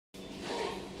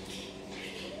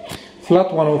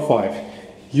Flat 105.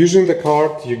 Using the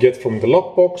card you get from the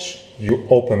lockbox, you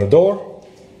open the door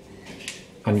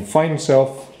and you find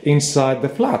yourself inside the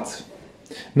flat.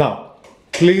 Now,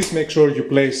 please make sure you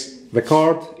place the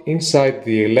card inside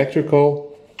the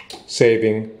electrical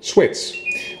saving switch.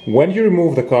 When you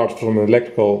remove the card from the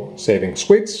electrical saving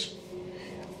switch,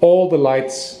 all the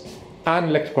lights and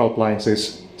electrical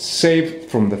appliances saved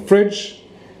from the fridge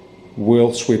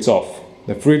will switch off.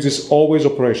 The fridge is always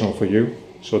operational for you,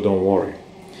 so don't worry.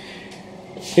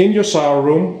 In your shower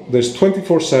room, there's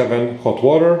 24/7 hot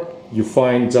water. You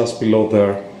find just below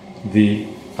there the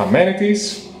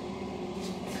amenities.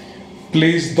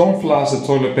 Please don't flush the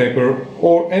toilet paper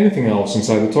or anything else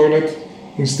inside the toilet.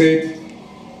 Instead,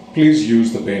 please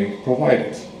use the bin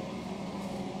provided.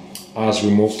 As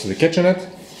we move to the kitchenette,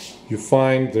 you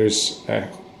find there's a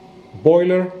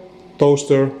boiler,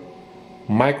 toaster,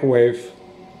 microwave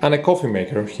and a coffee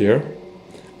maker here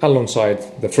alongside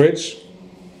the fridge.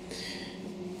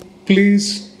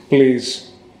 Please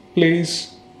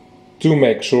do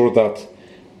make sure that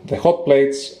the hot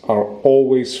plates are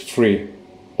always free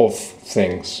of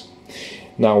things.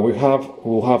 Now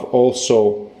we'll have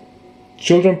also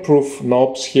children-proof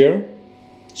knobs here,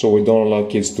 so we don't allow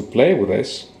kids to play with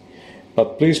this,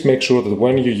 but please make sure that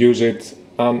when you use it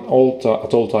and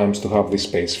at all times to have this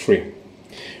space free.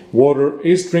 Water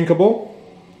is drinkable.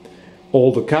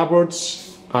 All the cupboards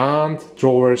and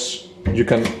drawers, you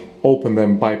can open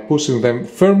them by pushing them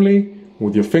firmly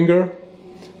with your finger,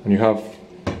 and you have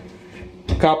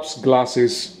cups,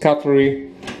 glasses, cutlery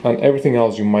and everything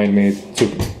else you might need to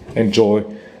enjoy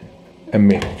a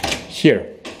meal here.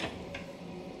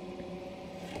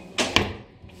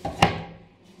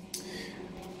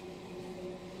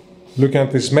 Looking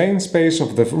at this main space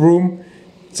of the room,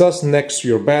 just next to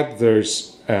your bed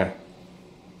there's a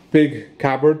big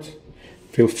cupboard.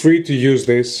 Feel free to use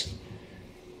this.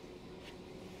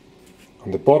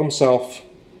 On the bottom shelf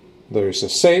there is a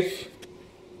safe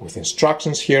with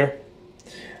instructions here,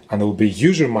 and there will be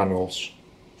user manuals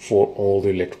for all the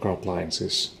electrical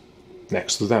appliances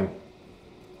next to them.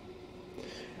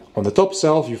 On the top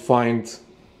shelf you find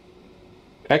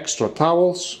extra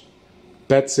towels,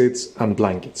 bed sheets and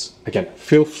blankets. Again,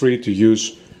 feel free to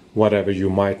use whatever you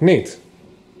might need.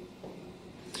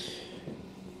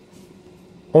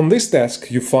 On this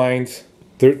desk you find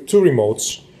there are two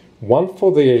remotes, one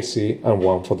for the AC and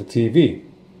one for the TV.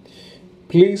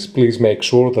 Please make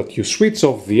sure that you switch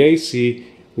off the AC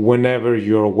whenever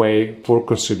you're away for a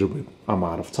considerable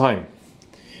amount of time.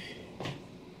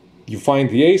 You find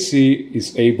the AC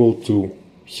is able to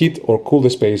heat or cool the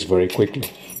space very quickly.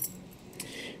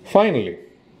 Finally,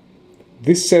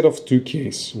 this set of two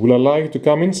keys will allow you to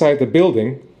come inside the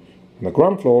building on the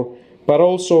ground floor, but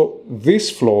also this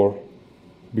floor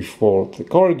before the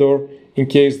corridor in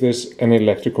case there's an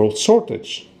electrical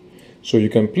shortage. So you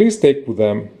can please take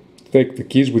the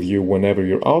keys with you whenever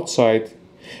you're outside,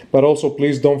 but also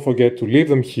please don't forget to leave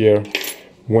them here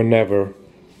whenever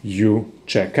you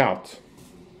check out.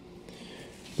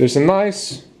 There's a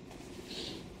nice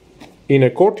inner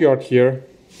courtyard here.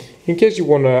 In case you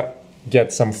want to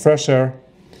get some fresh air,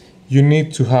 you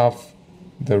need to have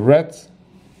the red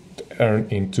turn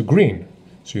into green.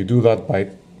 So you do that by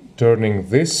turning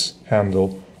this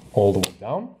handle all the way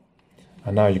down,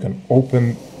 and now you can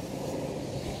open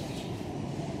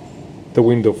the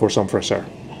window for some fresh air.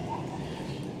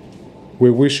 We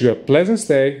wish you a pleasant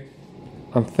stay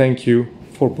and thank you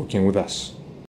for booking with us.